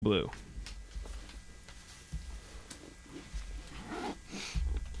Blue.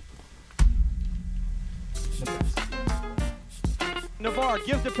 Navarre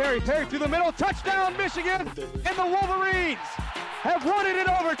gives to Perry. Perry through the middle. Touchdown, Michigan! And the Wolverines have won it in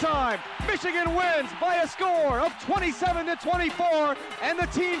overtime. Michigan wins by a score of 27-24, and the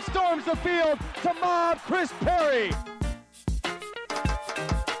team storms the field to mob Chris Perry.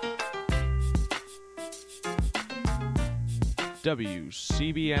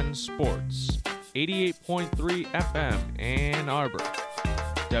 WCBN Sports, 88.3 FM Ann Arbor,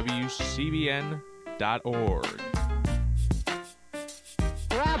 WCBN.org.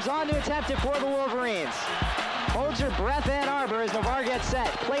 Grabs on to attempt it for the Wolverines. Holds your breath, Ann Arbor, as Navarre gets set.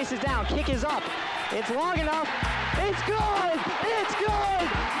 Places down, kick is up. It's long enough. It's good! It's good!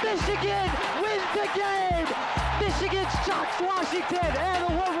 Michigan wins the game! Michigan shocks Washington, and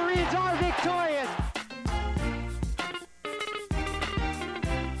the Wolverines are victorious.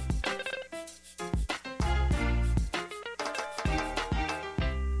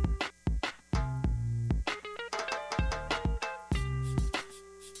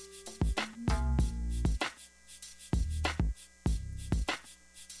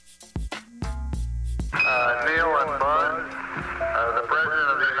 Neil and Buzz, the President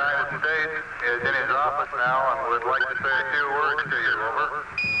of the United States is in his office now and would like to say a few words to you. Over.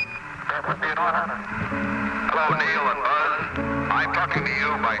 That would be an honor. Hello, Neil and Buzz. I'm talking to you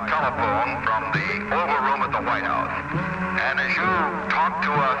by telephone from the Oval Room at the White House. And as you talk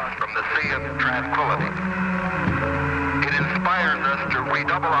to us from the Sea of Tranquility, it inspires us to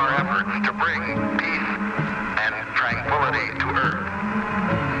redouble our efforts to bring peace and tranquility to Earth.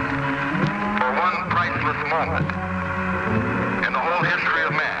 For one priceless moment in the whole history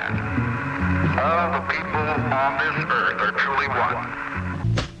of man, all the people on this earth are truly one.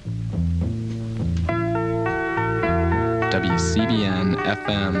 WCBN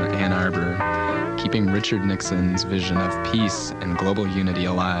FM Ann Arbor, keeping Richard Nixon's vision of peace and global unity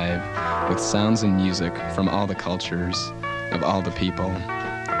alive with sounds and music from all the cultures of all the people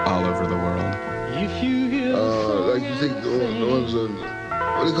all over the world. Like you think the ones on,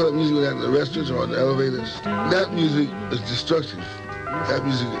 what do you call that music in the restaurants or on the elevators? That music is destructive. That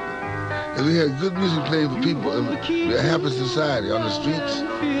music, if we had good music playing for people in a happy society on the streets,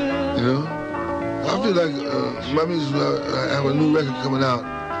 you know? I feel like my music, when I have a new record coming out,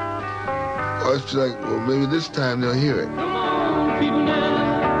 I always feel like, well, maybe this time they'll hear it. Come on, people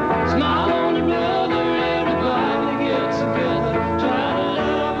now, smile on the brother, everybody gets together, try to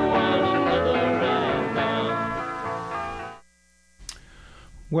love one another right now.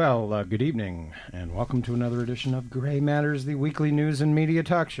 Well, good evening, and welcome to another edition of Gray Matters, the weekly news and media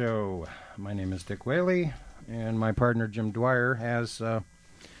talk show. My name is Dick Whaley, and my partner Jim Dwyer has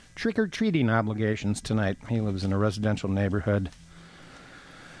trick-or-treating obligations tonight. He lives in a residential neighborhood.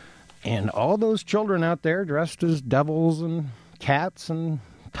 And all those children out there dressed as devils and cats and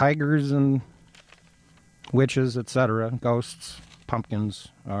tigers and witches, etc., ghosts, pumpkins,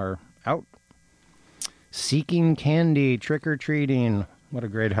 are out seeking candy, trick-or-treating. What a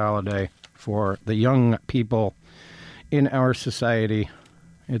great holiday for the young people in our society.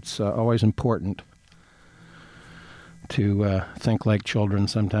 It's always important to think like children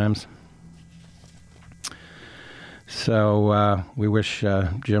sometimes. So we wish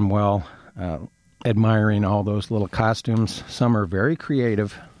Jim well, admiring all those little costumes. Some are very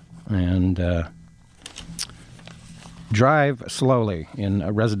creative, and drive slowly in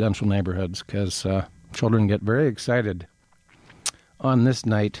residential neighborhoods because children get very excited on this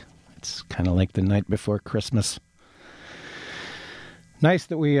night. It's kind of like the night before Christmas. Nice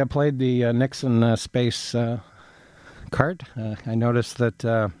that we played the Nixon space cart. I noticed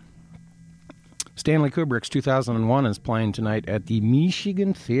that Stanley Kubrick's 2001 is playing tonight at the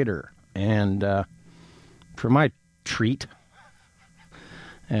Michigan Theater. And for my treat,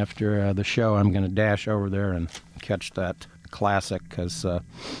 after the show, I'm going to dash over there and catch that classic, because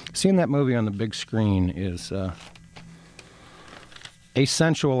seeing that movie on the big screen is a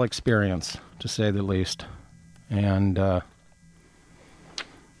sensual experience, to say the least. And,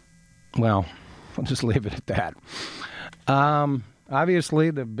 well, I'll just leave it at that.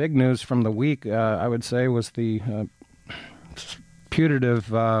 Obviously, the big news from the week, I would say, was the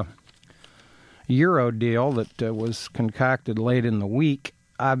putative Euro deal that was concocted late in the week.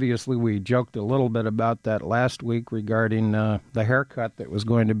 Obviously, we joked a little bit about that last week regarding the haircut that was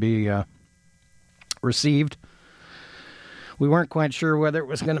going to be received. We weren't quite sure whether it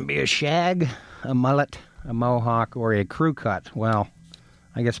was going to be a shag, a mullet, a mohawk, or a crew cut. Well,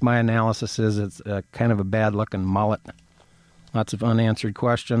 I guess my analysis is it's kind of a bad-looking mullet. Lots of unanswered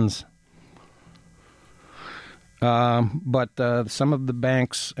questions. But some of the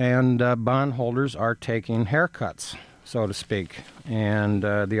banks and bondholders are taking haircuts, so to speak. And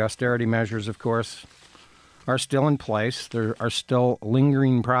the austerity measures, of course, are still in place. There are still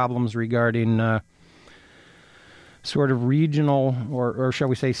lingering problems regarding sort of regional or shall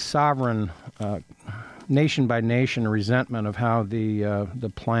we say sovereign, nation-by-nation resentment of how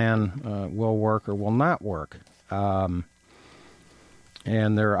the plan will work or will not work.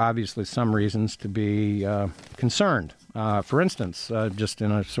 And there are obviously some reasons to be concerned. For instance, just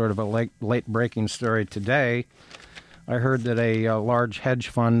in a sort of a late-breaking story today, I heard that a large hedge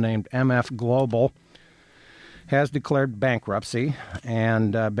fund named MF Global has declared bankruptcy,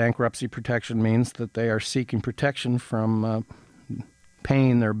 and bankruptcy protection means that they are seeking protection from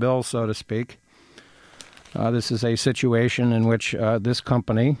paying their bills, so to speak. This is a situation in which this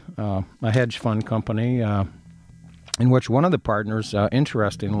company, a hedge fund company, in which one of the partners,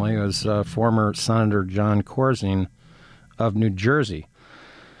 interestingly, was former Senator John Corzine of New Jersey.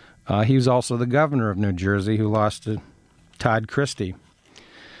 He was also the governor of New Jersey, who lost to Todd Christie.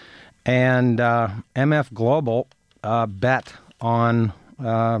 And MF Global bet on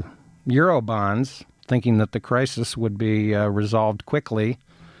Euro bonds, thinking that the crisis would be resolved quickly.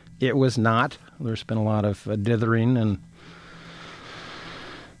 It was not. There's been a lot of dithering and,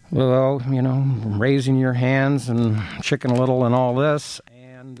 well, raising your hands and Chicken Little and all this.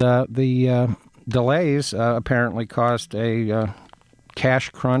 And the delays apparently caused a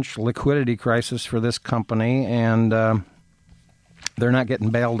cash crunch liquidity crisis for this company, and they're not getting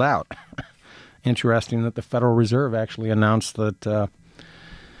bailed out. Interesting that the Federal Reserve actually announced that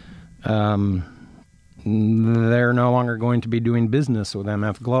they're no longer going to be doing business with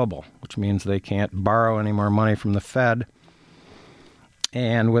MF Global, which means they can't borrow any more money from the Fed.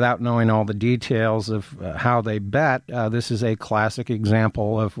 And without knowing all the details of how they bet, this is a classic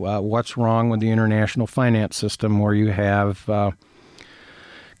example of what's wrong with the international finance system, where you have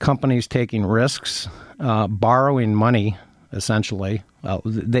companies taking risks, borrowing money, essentially.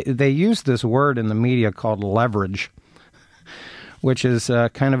 They use this word in the media called leverage, which is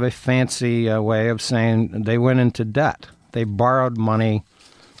kind of a fancy way of saying they went into debt. They borrowed money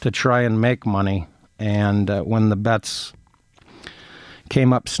to try and make money, and when the bets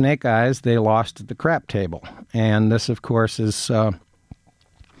came up snake eyes, they lost at the crap table. And this, of course, is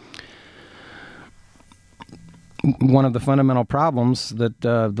one of the fundamental problems that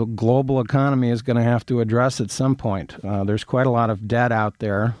the global economy is going to have to address at some point. There's quite a lot of debt out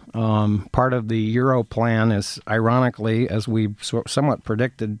there. Part of the Euro plan is, ironically, as we somewhat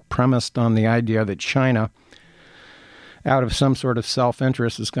predicted, premised on the idea that China, out of some sort of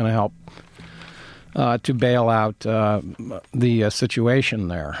self-interest, is going to help to bail out the situation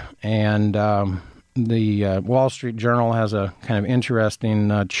there. And the Wall Street Journal has a kind of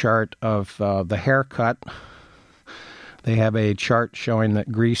interesting chart of the haircut. They have a chart showing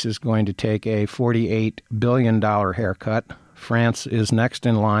that Greece is going to take a $48 billion haircut. France is next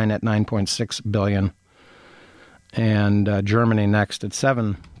in line at $9.6 billion. And Germany next at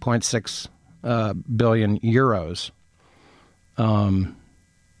 7.6 billion euros.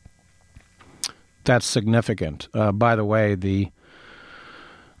 That's significant. By the way, the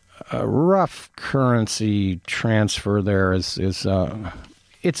rough currency transfer there is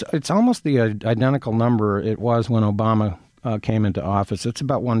it's almost the identical number it was when Obama came into office. It's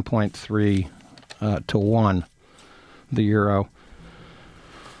about 1.3 to 1, the euro.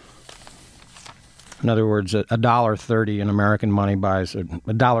 In other words, $1.30 in American money buys,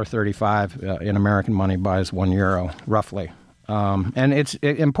 $1.35 in American money buys €1, roughly. And it's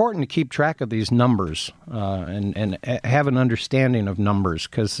important to keep track of these numbers and have an understanding of numbers,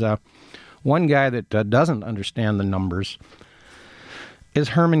 because one guy that doesn't understand the numbers is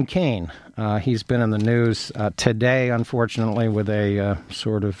Herman Cain. He's been in the news today, unfortunately, with a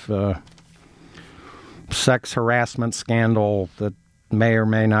sort of sex harassment scandal that may or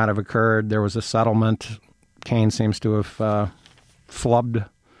may not have occurred. There was a settlement. Cain seems to have flubbed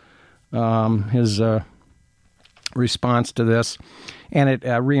his response to this, and it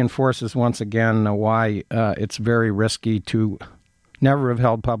reinforces once again why it's very risky to never have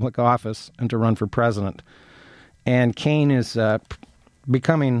held public office and to run for president. And Cain is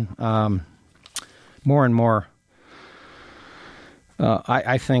becoming more and more,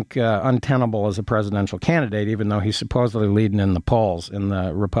 I think, untenable as a presidential candidate, even though he's supposedly leading in the polls in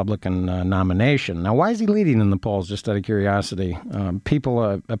the Republican nomination. Now, why is he leading in the polls, just out of curiosity?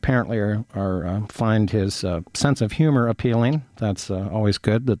 People apparently are find his sense of humor appealing. That's always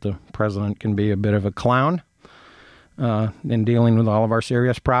good, that the president can be a bit of a clown in dealing with all of our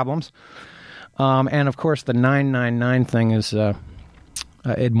serious problems. And, of course, the 999 thing is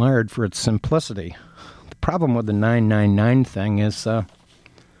admired for its simplicity. problem with the 999 thing is the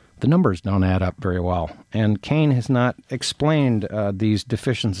numbers don't add up very well. And Kaine has not explained these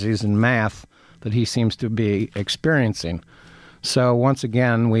deficiencies in math that he seems to be experiencing. So once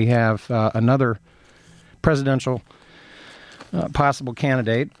again, we have another presidential possible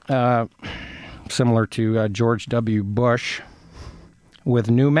candidate, similar to George W. Bush,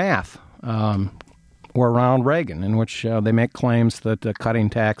 with new math, or Ronald Reagan, in which they make claims that cutting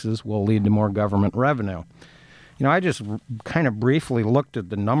taxes will lead to more government revenue. You know, I just kind of briefly looked at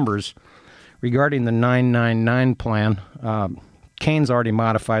the numbers regarding the 999 plan. Kaine's already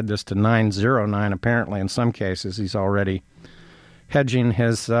modified this to 909, apparently. In some cases, he's already hedging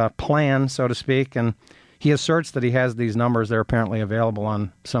his plan, so to speak, and he asserts that he has these numbers. They're apparently available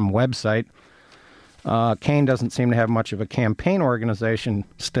on some website. Kaine doesn't seem to have much of a campaign organization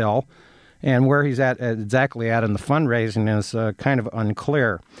still, and where he's exactly at in the fundraising is kind of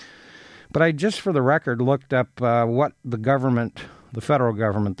unclear. But I just, for the record, looked up what the government, the federal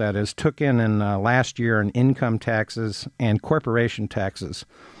government that is, took in last year in income taxes and corporation taxes.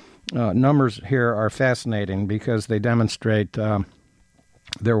 Numbers here are fascinating because they demonstrate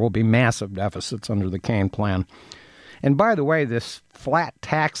there will be massive deficits under the Kaine plan. And by the way, this flat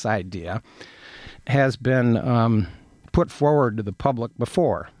tax idea has been put forward to the public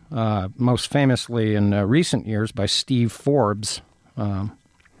before, most famously in recent years by Steve Forbes,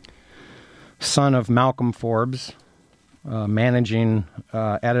 son of Malcolm Forbes, managing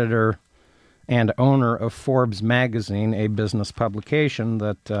editor and owner of Forbes magazine, a business publication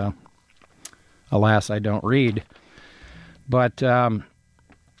that, alas, I don't read. But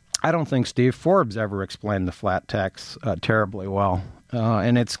I don't think Steve Forbes ever explained the flat tax terribly well.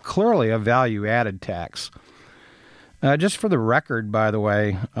 And it's clearly a value-added tax. Just for the record, by the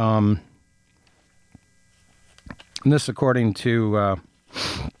way, this according to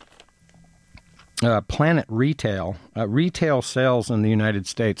Planet Retail, retail sales in the United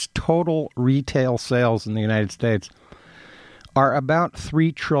States, total retail sales in the United States are about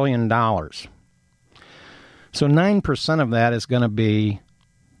 $3 trillion. So 9% of that is going to be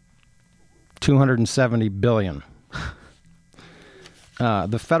 $270 billion.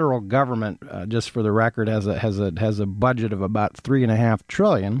 The federal government, just for the record, has a budget of about $3.5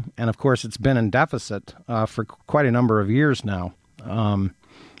 trillion, and of course it's been in deficit for quite a number of years now.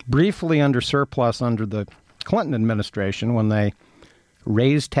 Briefly under surplus under the Clinton administration when they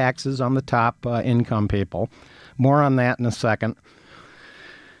raised taxes on the top income people. More on that in a second.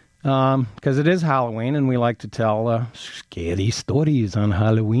 Because it is Halloween, and we like to tell scary stories on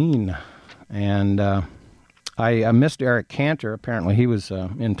Halloween. And I missed Eric Cantor. Apparently he was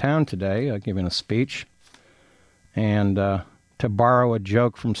in town today giving a speech. And to borrow a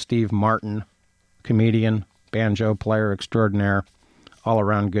joke from Steve Martin, comedian, banjo player extraordinaire,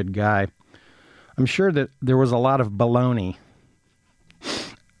 all-around good guy, I'm sure that there was a lot of baloney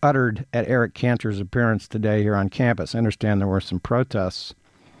uttered at Eric Cantor's appearance today here on campus. I understand there were some protests.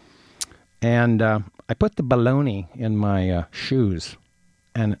 And I put the baloney in my shoes.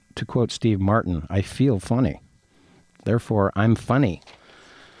 And to quote Steve Martin, I feel funny. Therefore, I'm funny.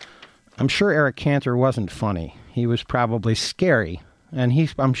 I'm sure Eric Cantor wasn't funny. He was probably scary. And he,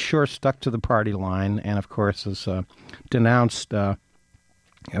 I'm sure, stuck to the party line. And, of course, has denounced,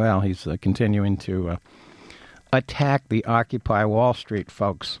 he's continuing to attack the Occupy Wall Street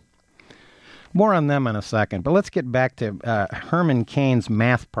folks. More on them in a second. But let's get back to Herman Caine's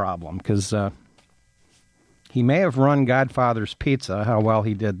math problem, because he may have run Godfather's Pizza. How well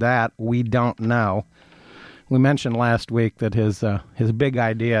he did that, we don't know. We mentioned last week that his big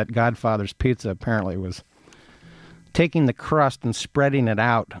idea at Godfather's Pizza apparently was taking the crust and spreading it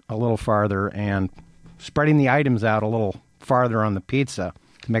out a little farther and spreading the items out a little farther on the pizza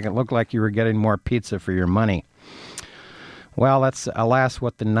to make it look like you were getting more pizza for your money. Well, that's, alas,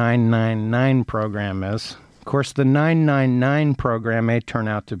 what the 999 program is. Of course, the 999 program may turn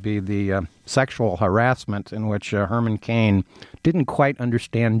out to be the sexual harassment in which Herman Cain didn't quite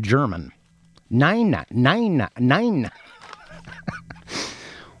understand German. Nine.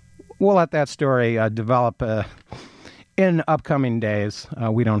 We'll let that story develop in upcoming days.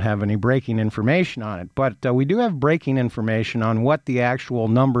 We don't have any breaking information on it, but we do have breaking information on what the actual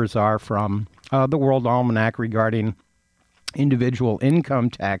numbers are from the World Almanac regarding individual income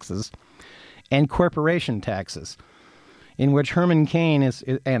taxes and corporation taxes, in which Herman Cain is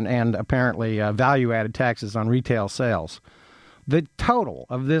and apparently value-added taxes on retail sales. The total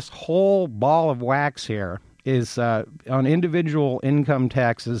of this whole ball of wax here is on individual income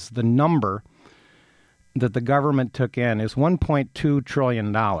taxes, the number that the government took in is $1.2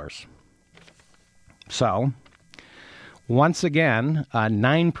 trillion. So, Once again,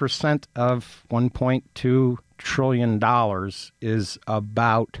 9% of $1.2 trillion is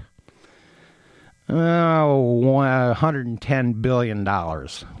about $110 billion.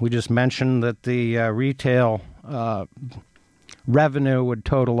 We just mentioned that the retail revenue would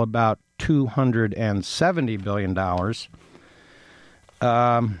total about $270 billion.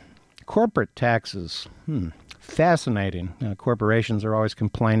 Corporate taxes, fascinating. Corporations are always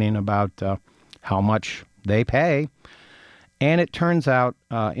complaining about how much they pay. And it turns out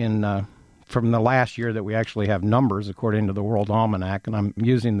from the last year that we actually have numbers, according to the World Almanac, and I'm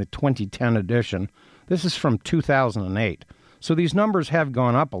using the 2010 edition. This is from 2008. So these numbers have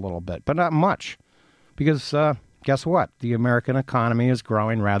gone up a little bit, but not much. Because guess what? The American economy is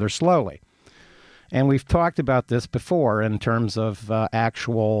growing rather slowly. And we've talked about this before in terms of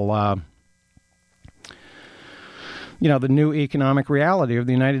actual... the new economic reality of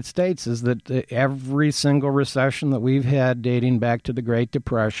the United States is that every single recession that we've had dating back to the Great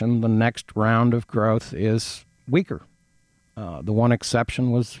Depression, the next round of growth is weaker. The one exception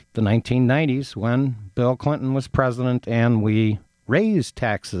was the 1990s when Bill Clinton was president and we raised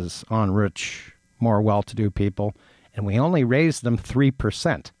taxes on rich, more well-to-do people, and we only raised them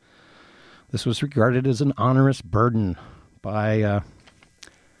 3%. This was regarded as an onerous burden by...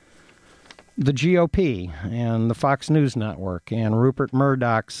 the GOP and the Fox News Network and Rupert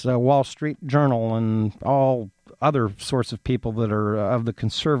Murdoch's Wall Street Journal and all other sorts of people that are of the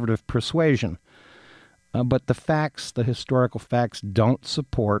conservative persuasion. But the facts, the historical facts, don't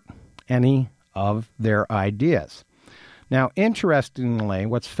support any of their ideas. Now, interestingly,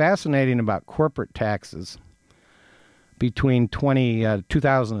 what's fascinating about corporate taxes between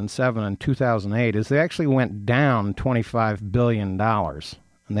 2007 and 2008 is they actually went down $25 billion.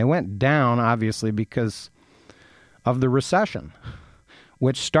 And they went down, obviously, because of the recession,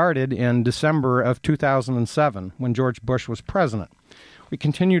 which started in December of 2007 when George Bush was president. We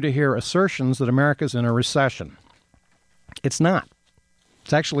continue to hear assertions that America's in a recession. It's not.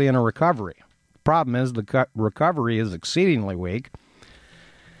 It's actually in a recovery. The problem is the recovery is exceedingly weak.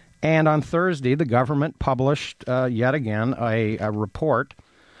 And on Thursday, the government published yet again a report.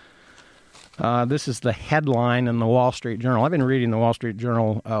 This is the headline in the Wall Street Journal. I've been reading the Wall Street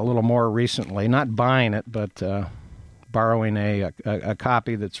Journal a little more recently, not buying it, but borrowing a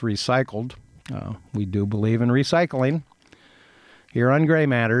copy that's recycled. We do believe in recycling here on Gray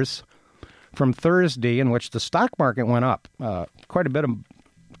Matters. From Thursday, in which the stock market went up quite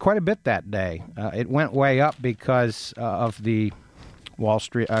a bit that day. It went way up because of the Wall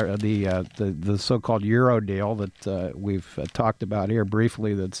Street, the so-called Euro deal that we've talked about here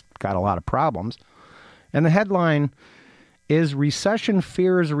briefly that's got a lot of problems. And the headline is Recession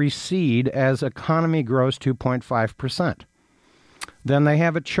Fears Recede as Economy Grows 2.5%. Then they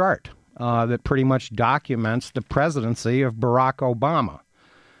have a chart that pretty much documents the presidency of Barack Obama,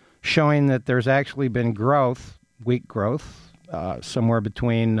 showing that there's actually been growth, weak growth, somewhere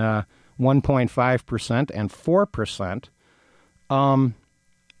between 1.5% and 4%.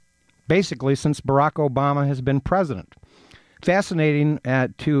 Basically, since Barack Obama has been president. Fascinating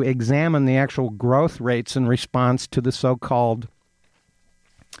to examine the actual growth rates in response to the so-called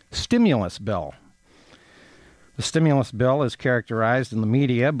stimulus bill. The stimulus bill is characterized in the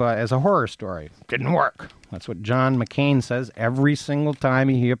media as a horror story. Didn't work. That's what John McCain says every single time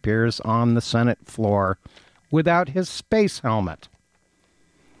he appears on the Senate floor without his space helmet.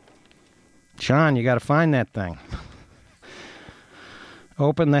 John, you got to find that thing.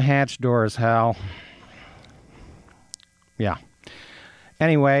 Open the hatch doors, Hal. Yeah.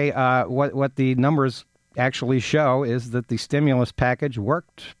 Anyway, what the numbers actually show is that the stimulus package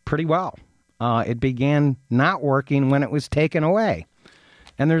worked pretty well. It began not working when it was taken away.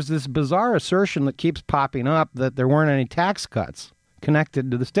 And there's this bizarre assertion that keeps popping up that there weren't any tax cuts connected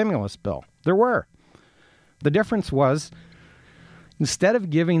to the stimulus bill. There were. The difference was, instead of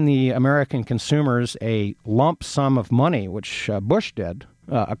giving the American consumers a lump sum of money, which Bush did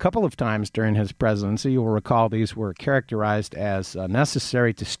a couple of times during his presidency, you'll recall these were characterized as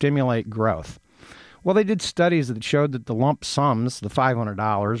necessary to stimulate growth. Well, they did studies that showed that the lump sums, the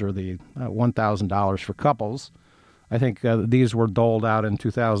 $500 or the $1,000 for couples, I think these were doled out in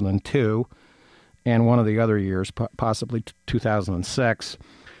 2002 and one of the other years, possibly 2006.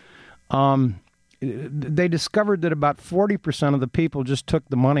 They discovered that about 40% of the people just took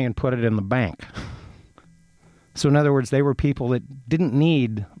the money and put it in the bank. So in other words, they were people that didn't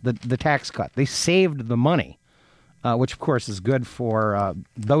need the tax cut. They saved the money, which of course is good for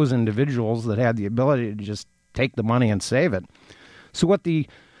those individuals that had the ability to just take the money and save it. So what the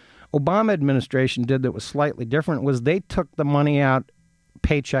Obama administration did that was slightly different was they took the money out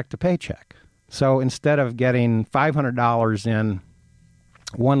paycheck to paycheck. So instead of getting $500 in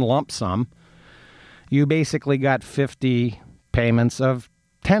one lump sum, you basically got 50 payments of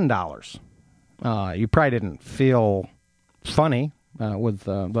 $10. You probably didn't feel funny with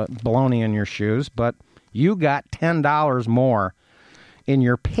the baloney in your shoes, but you got $10 more in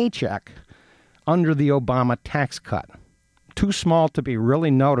your paycheck under the Obama tax cut. Too small to be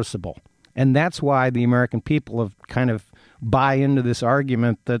really noticeable. And that's why the American people have kind of buy into this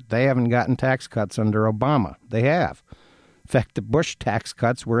argument that they haven't gotten tax cuts under Obama. They have. In fact, the Bush tax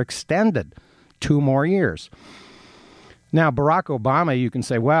cuts were extended 2 more years. Now, Barack Obama, you can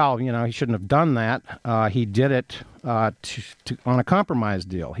say, well, he shouldn't have done that. He did it on a compromise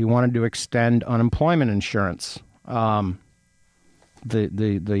deal. He wanted to extend unemployment insurance, the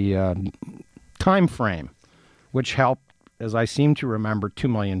time frame, which helped, as I seem to remember, 2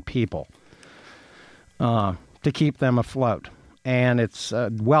 million people to keep them afloat. And it's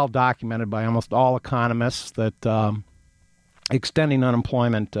well documented by almost all economists that extending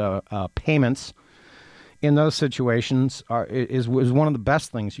unemployment payments in those situations is one of the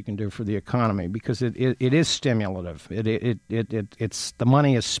best things you can do for the economy, because it is stimulative. It's the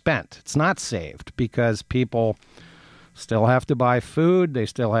money is spent. It's not saved, because people still have to buy food, they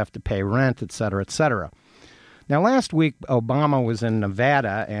still have to pay rent, et cetera, et cetera. Now, last week, Obama was in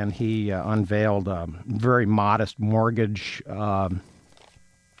Nevada, and he unveiled a very modest mortgage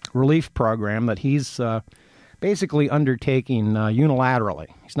relief program that he's basically undertaking unilaterally.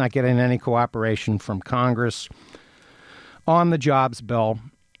 He's not getting any cooperation from Congress on the jobs bill.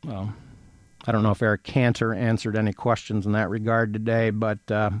 I don't know if Eric Cantor answered any questions in that regard today, but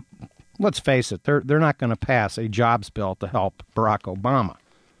let's face it, they're not going to pass a jobs bill to help Barack Obama.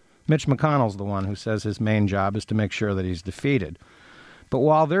 Mitch McConnell's the one who says his main job is to make sure that he's defeated. But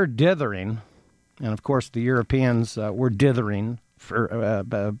while they're dithering, and of course the Europeans were dithering for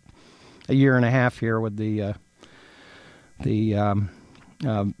a year and a half here with the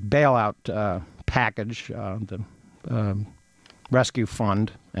bailout package, the rescue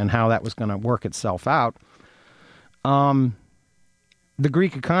fund, and how that was going to work itself out, the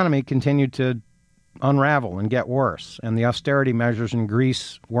Greek economy continued to unravel and get worse, and the austerity measures in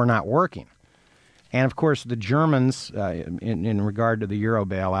Greece were not working. And of course, the Germans, in regard to the Euro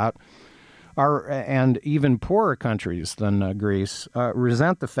bailout, and even poorer countries than Greece,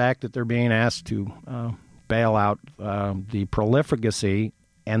 resent the fact that they're being asked to bail out the profligacy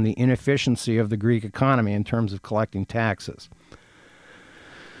and the inefficiency of the Greek economy in terms of collecting taxes.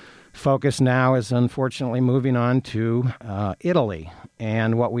 Focus now is unfortunately moving on to Italy.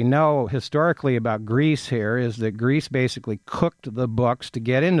 And what we know historically about Greece here is that Greece basically cooked the books to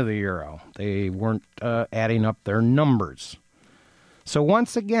get into the euro. They weren't adding up their numbers. So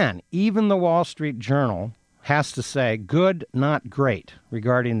once again, even the Wall Street Journal has to say good, not great,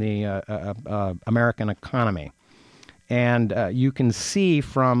 regarding the American economy. And you can see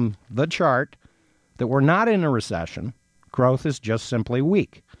from the chart that we're not in a recession. Growth is just simply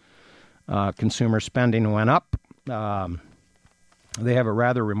weak. Consumer spending went up. They have a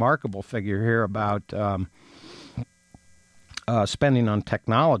rather remarkable figure here about spending on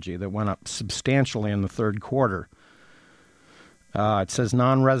technology that went up substantially in the third quarter. It says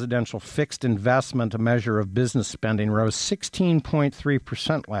non-residential fixed investment, a measure of business spending, rose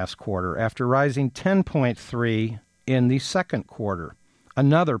 16.3% last quarter after rising 10.3% in the second quarter.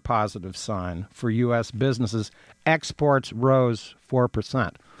 Another positive sign for U.S. businesses. Exports rose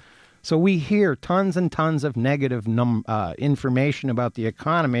 4%. So we hear tons and tons of negative information about the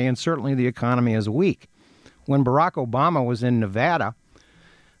economy, and certainly the economy is weak. When Barack Obama was in Nevada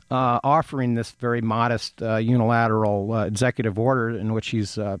offering this very modest unilateral executive order in which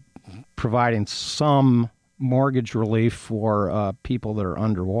he's providing some mortgage relief for people that are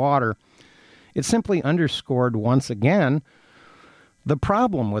underwater, it simply underscored once again the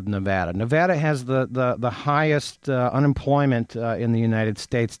problem with Nevada. Nevada has the highest unemployment in the United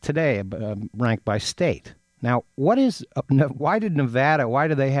States today, ranked by state. Now, why do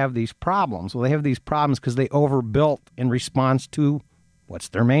they have these problems? Well, they have these problems because they overbuilt in response to what's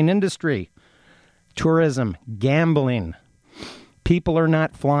their main industry? Tourism, gambling. People are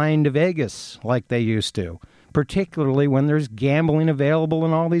not flying to Vegas like they used to, particularly when there's gambling available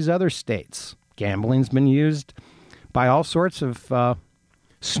in all these other states. Gambling's been used by all sorts of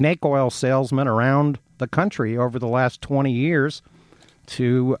snake oil salesmen around the country over the last 20 years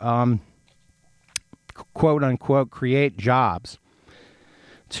to, quote-unquote, create jobs,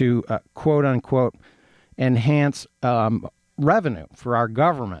 to, quote-unquote, enhance revenue for our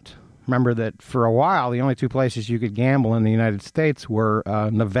government. Remember that for a while, the only two places you could gamble in the United States were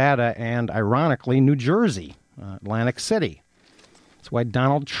Nevada and, ironically, New Jersey, Atlantic City. That's why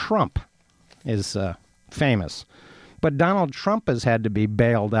Donald Trump is famous. But Donald Trump has had to be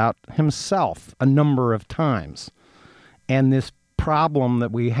bailed out himself a number of times. And this problem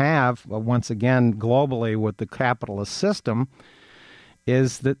that we have, once again, globally with the capitalist system,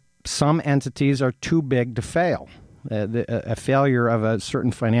 is that some entities are too big to fail. A failure of a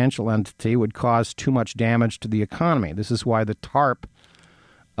certain financial entity would cause too much damage to the economy. This is why the TARP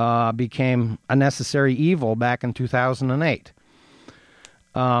became a necessary evil back in 2008.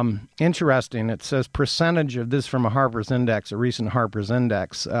 Interesting. It says percentage of this from a Harper's Index, a recent Harper's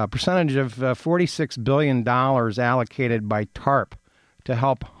Index, percentage of $46 billion allocated by TARP to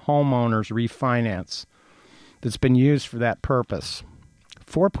help homeowners refinance that's been used for that purpose.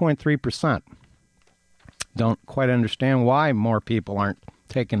 4.3%. Don't quite understand why more people aren't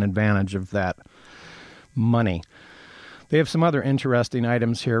taking advantage of that money. They have some other interesting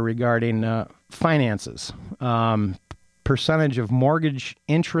items here regarding finances. Percentage of mortgage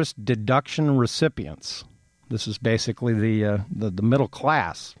interest deduction recipients. This is basically the middle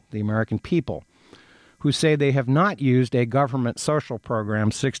class, the American people, who say they have not used a government social program,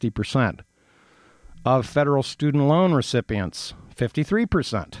 60%. Of federal student loan recipients,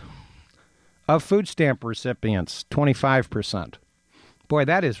 53%. Of food stamp recipients, 25%. Boy,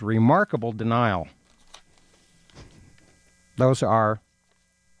 that is remarkable denial. Those are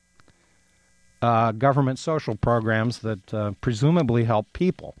government social programs that presumably help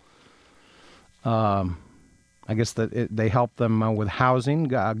people. I guess that they help them with housing,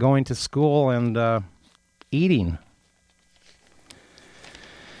 going to school, and eating.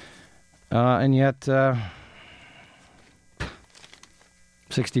 And yet,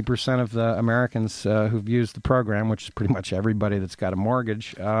 60% of the Americans who've used the program, which is pretty much everybody that's got a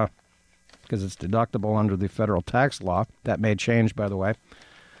mortgage, because it's deductible under the federal tax law, that may change, by the way,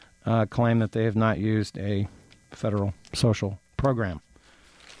 claim that they have not used a federal social program.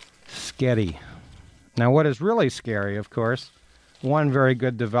 Scary. Now, what is really scary, of course, one very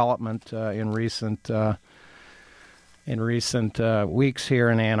good development in recent weeks here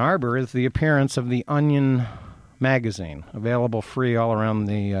in Ann Arbor is the appearance of the Onion magazine, available free all around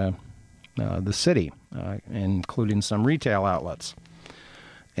the city, including some retail outlets.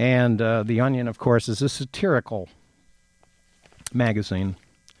 And the Onion, of course, is a satirical magazine.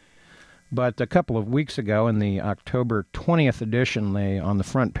 But a couple of weeks ago, in the October 20th edition, on the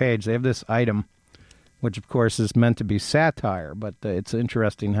front page, they have this item, which, of course, is meant to be satire, but it's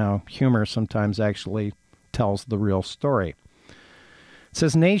interesting how humor sometimes actually tells the real story. It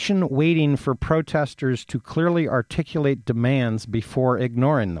says, nation waiting for protesters to clearly articulate demands before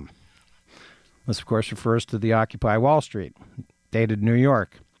ignoring them. This, of course, refers to the Occupy Wall Street, dated New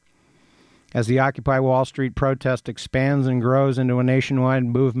York. As the Occupy Wall Street protest expands and grows into a nationwide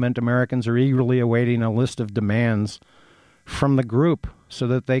movement, Americans are eagerly awaiting a list of demands from the group so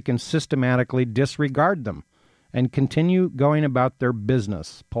that they can systematically disregard them and continue going about their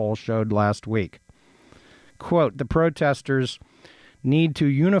business, poll showed last week. Quote, the protesters need to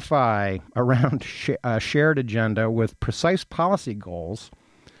unify around a shared agenda with precise policy goals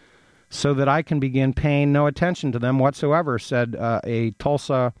so that I can begin paying no attention to them whatsoever, said a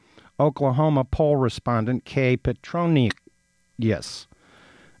Tulsa, Oklahoma poll respondent, Kay Petronius,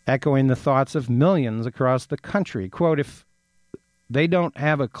 echoing the thoughts of millions across the country. Quote, if they don't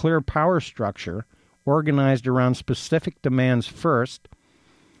have a clear power structure organized around specific demands first,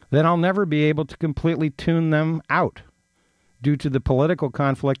 then I'll never be able to completely tune them out due to the political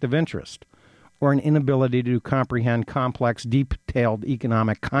conflict of interest or an inability to comprehend complex, detailed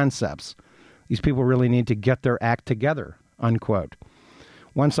economic concepts. These people really need to get their act together, unquote.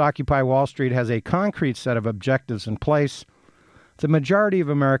 Once Occupy Wall Street has a concrete set of objectives in place, the majority of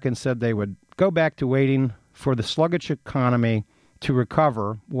Americans said they would go back to waiting for the sluggish economy to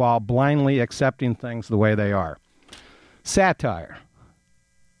recover while blindly accepting things the way they are. Satire.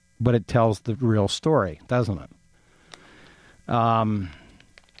 But it tells the real story, doesn't it?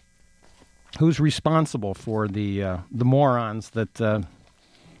 Who's responsible for the morons that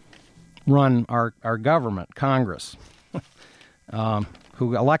run our government, Congress?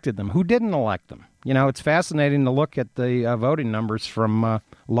 Who elected them? Who didn't elect them? You know, it's fascinating to look at the voting numbers from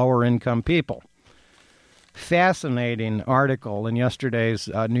lower-income people. Fascinating article in yesterday's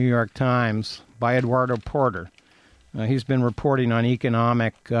New York Times by Eduardo Porter. He's been reporting on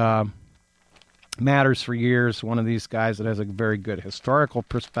economic matters for years, one of these guys that has a very good historical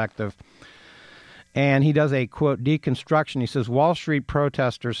perspective. And he does a, quote, deconstruction. He says, Wall Street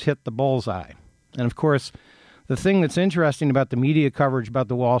protesters hit the bullseye. And, of course, the thing that's interesting about the media coverage about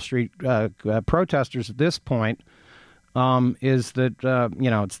the Wall Street protesters at this point is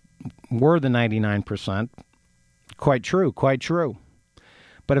that, we're the 99%. Quite true.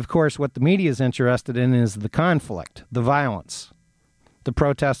 But, of course, what the media is interested in is the conflict, the violence, the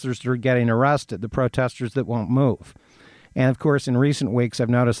protesters that are getting arrested, the protesters that won't move. And, of course, in recent weeks, I've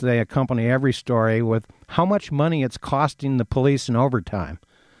noticed they accompany every story with how much money it's costing the police in overtime.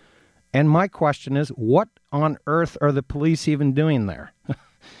 And my question is, what on earth are the police even doing there?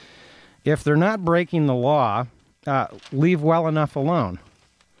 If they're not breaking the law, leave well enough alone.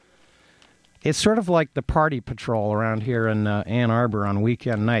 It's sort of like the party patrol around here in Ann Arbor on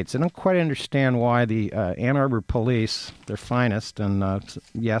weekend nights. I don't quite understand why the Ann Arbor police, their finest, and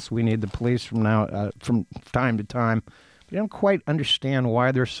yes, we need the police from time to time, but I don't quite understand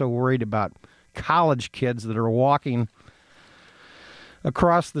why they're so worried about college kids that are walking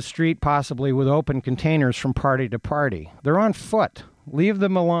across the street, possibly with open containers from party to party. They're on foot. Leave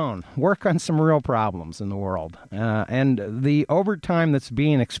them alone. Work on some real problems in the world. And the overtime that's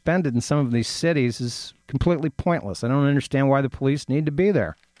being expended in some of these cities is completely pointless. I don't understand why the police need to be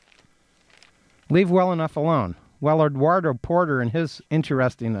there. Leave well enough alone. Well, Eduardo Porter, in his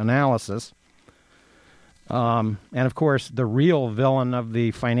interesting analysis, and of course the real villain of the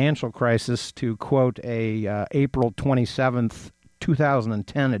financial crisis, to quote a April 27th,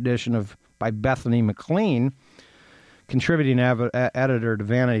 2010 edition by Bethany McLean, contributing editor to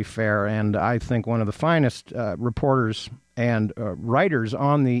Vanity Fair, and I think one of the finest reporters and writers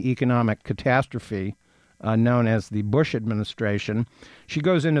on the economic catastrophe known as the Bush administration. She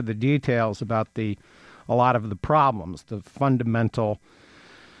goes into the details about a lot of the problems, the fundamental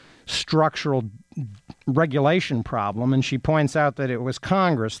structural regulation problem, and she points out that it was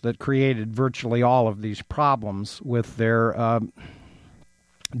Congress that created virtually all of these problems with their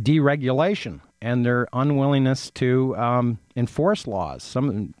deregulation and their unwillingness to enforce laws.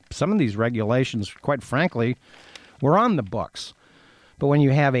 Some of these regulations, quite frankly, were on the books. But when you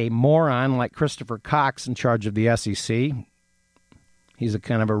have a moron like Christopher Cox in charge of the SEC, he's a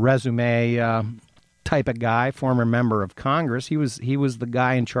kind of a resume type of guy, former member of Congress. He was the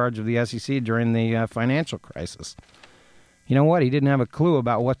guy in charge of the SEC during the financial crisis. You know what? He didn't have a clue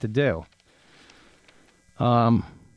about what to do.